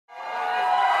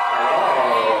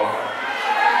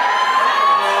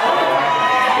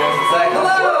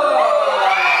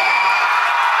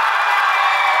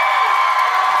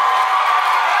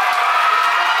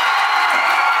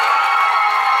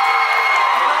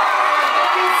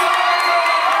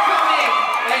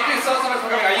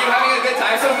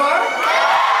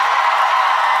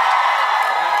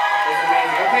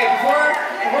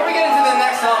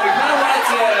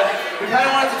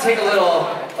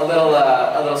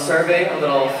little survey, a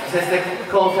little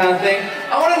statistical kind of thing.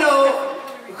 I want to know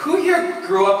who here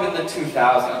grew up in the 2000s.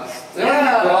 Does anyone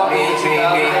here grow up in the 2000s?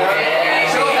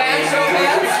 Show of hands, show of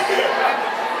hands.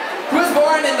 Who was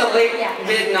born in the late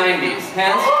mid-90s?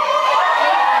 Hands.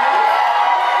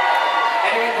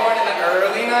 Anyone born in the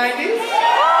early 90s?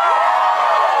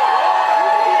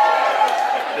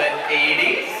 The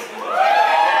 80s?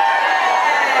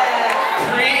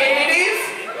 Pre-80s?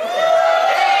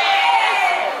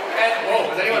 And, whoa,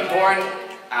 was anyone born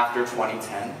after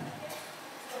 2010?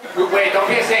 Wait, don't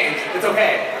be ashamed. It's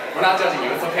okay. We're not judging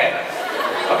you. It's okay.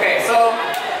 Okay, so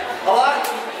a lot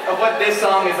of what this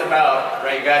song is about,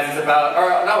 right, you guys, is about,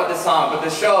 or not what this song, but the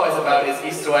show is about is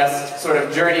East to West sort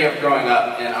of journey of growing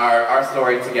up and our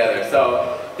story together.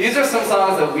 So these are some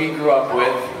songs that we grew up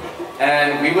with,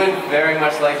 and we would very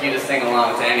much like you to sing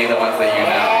along to any of the ones that you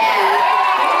know.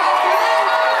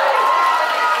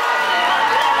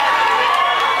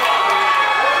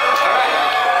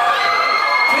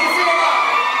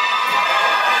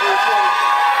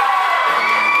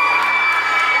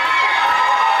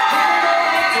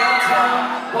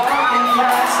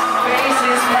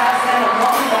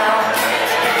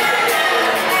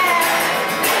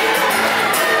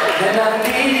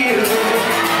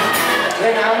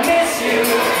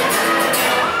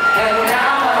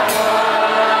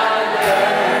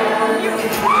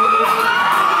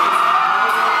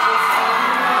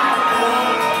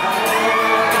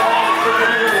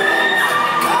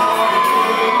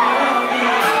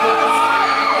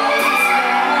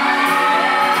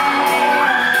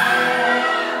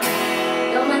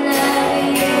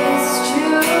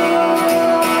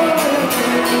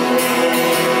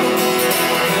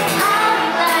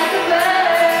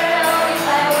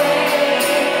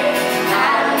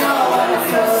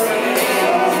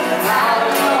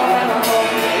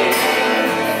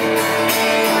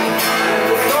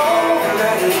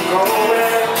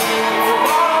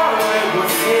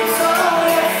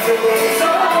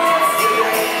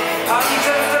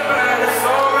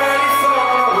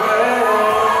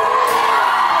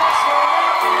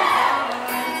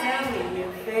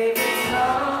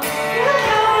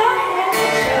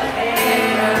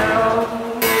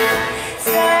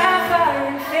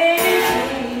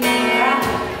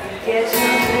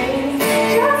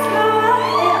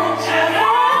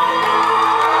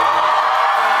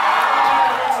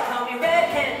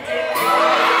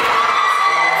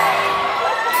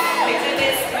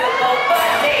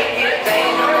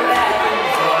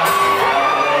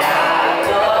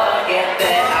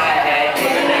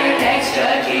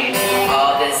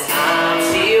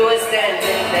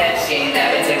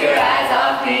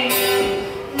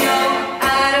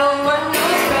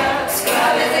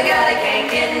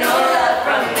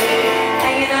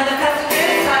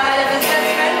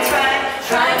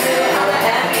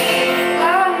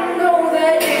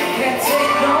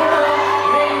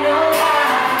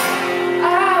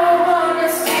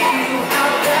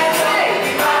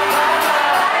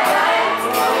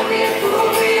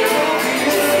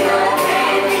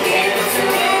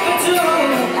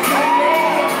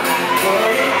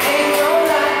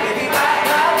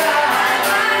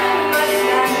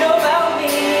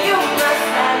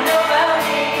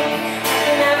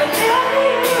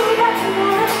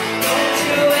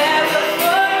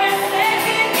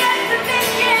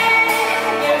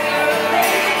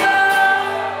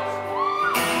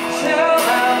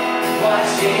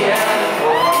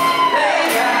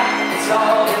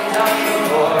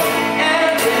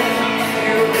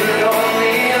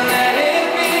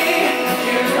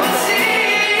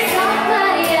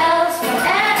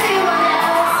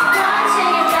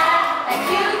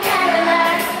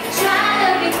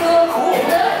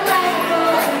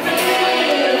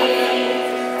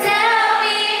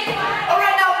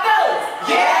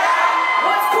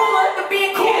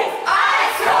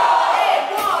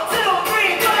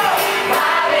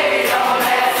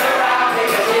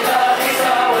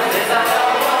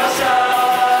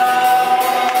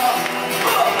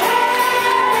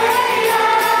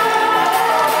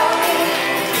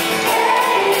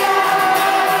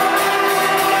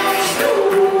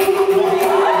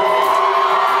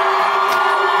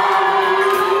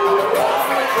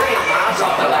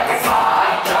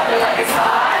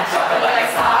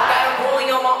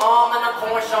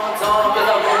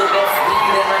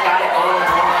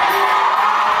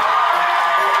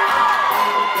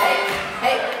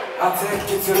 I'll take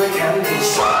you to the candy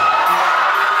shop.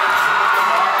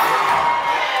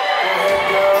 Go ahead,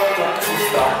 girl, don't you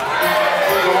stop.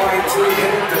 We're going to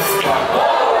hit the spot.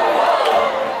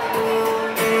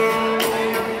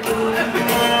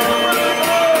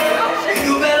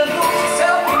 You better lose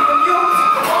yourself in the music.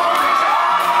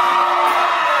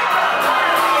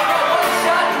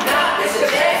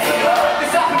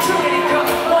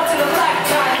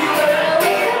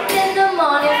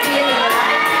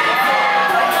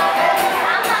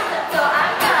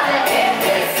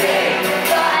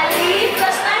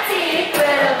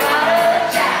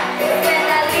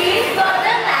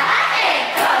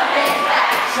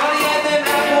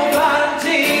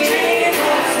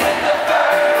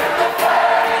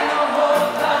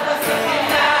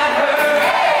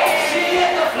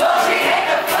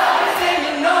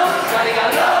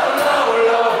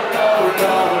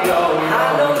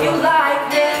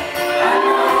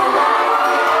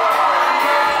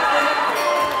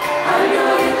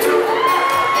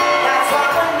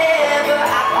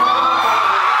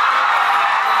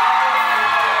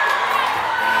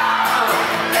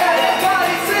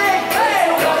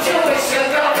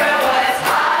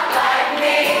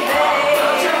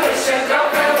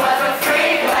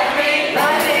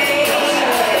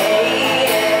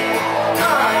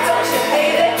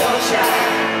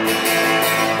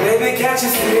 Can't you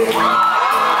see?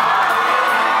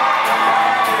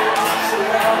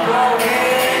 I'm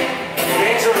blowing,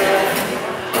 dangerous,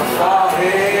 I'm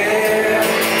falling.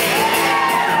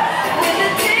 With the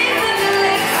days of the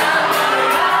lakes, I'm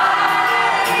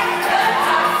alright. The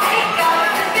toxic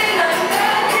I've been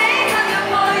under, days under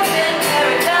poison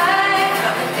paradise.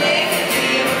 I'm addicted to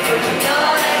you, but you know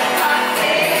that's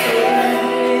toxic.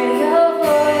 Hear your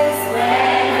voice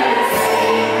when you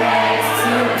sit next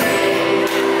to me.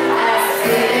 I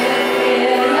still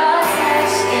feel your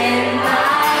touch in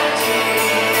my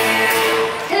dreams.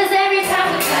 'Cause every time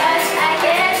we touch, I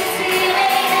get this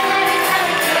feeling, and every time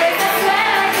we kiss, I swear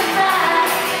I can fly.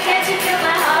 Can't you feel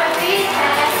my heartbeat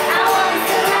fast? I want it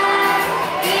to last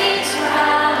each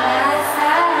time I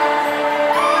sigh.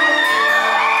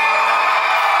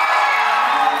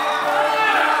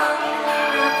 When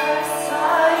I first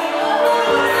saw you,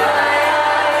 my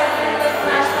eyes and the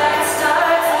flashback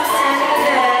starts. I'm standing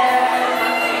there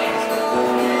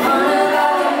on a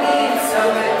balcony in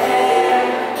summer air.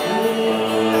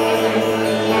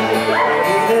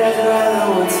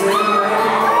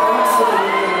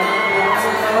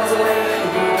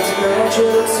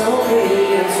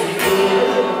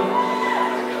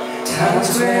 Times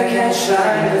Square can't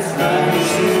shine as bright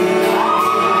as you.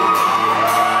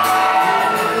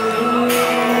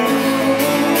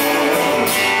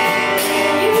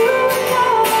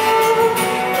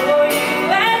 For you,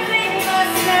 I think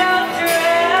myself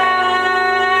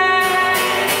dry.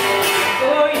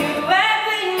 For you, I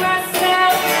think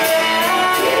myself dry.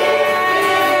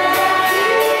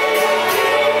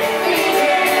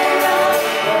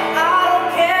 I don't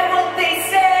care what they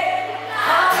say.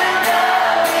 I'm in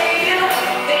love with you.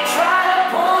 They try to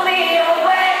pull me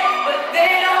away, but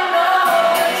they don't know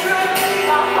the truth.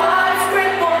 My heart is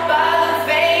crippled by the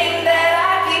vein that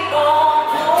I keep on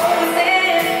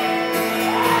closing.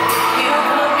 You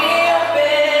put me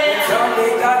open. Tell me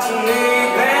that you need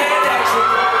me, that you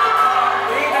want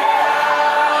me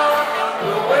out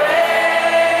the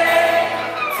way.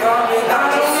 Tell me that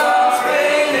you're sorry,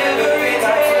 every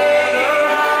day.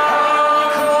 I'm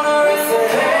gonna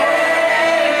resist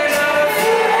it. I'm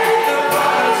afraid to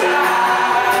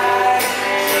apologize.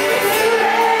 It's too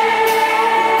late.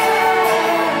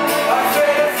 I'm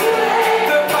afraid it's too late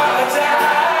to apologize.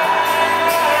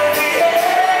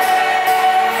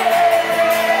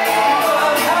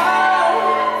 But how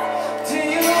do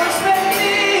you expect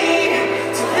me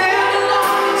to live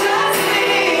alone, just me?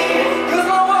 'Cause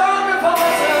my world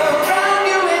revolves around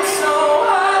you, it's so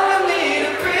hard for me to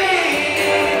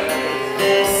breathe.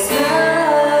 The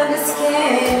sun is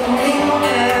getting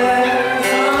lingers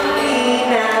on me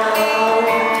now.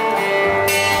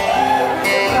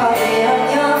 Probably on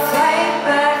your flight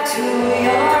back to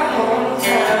your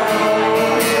hometown.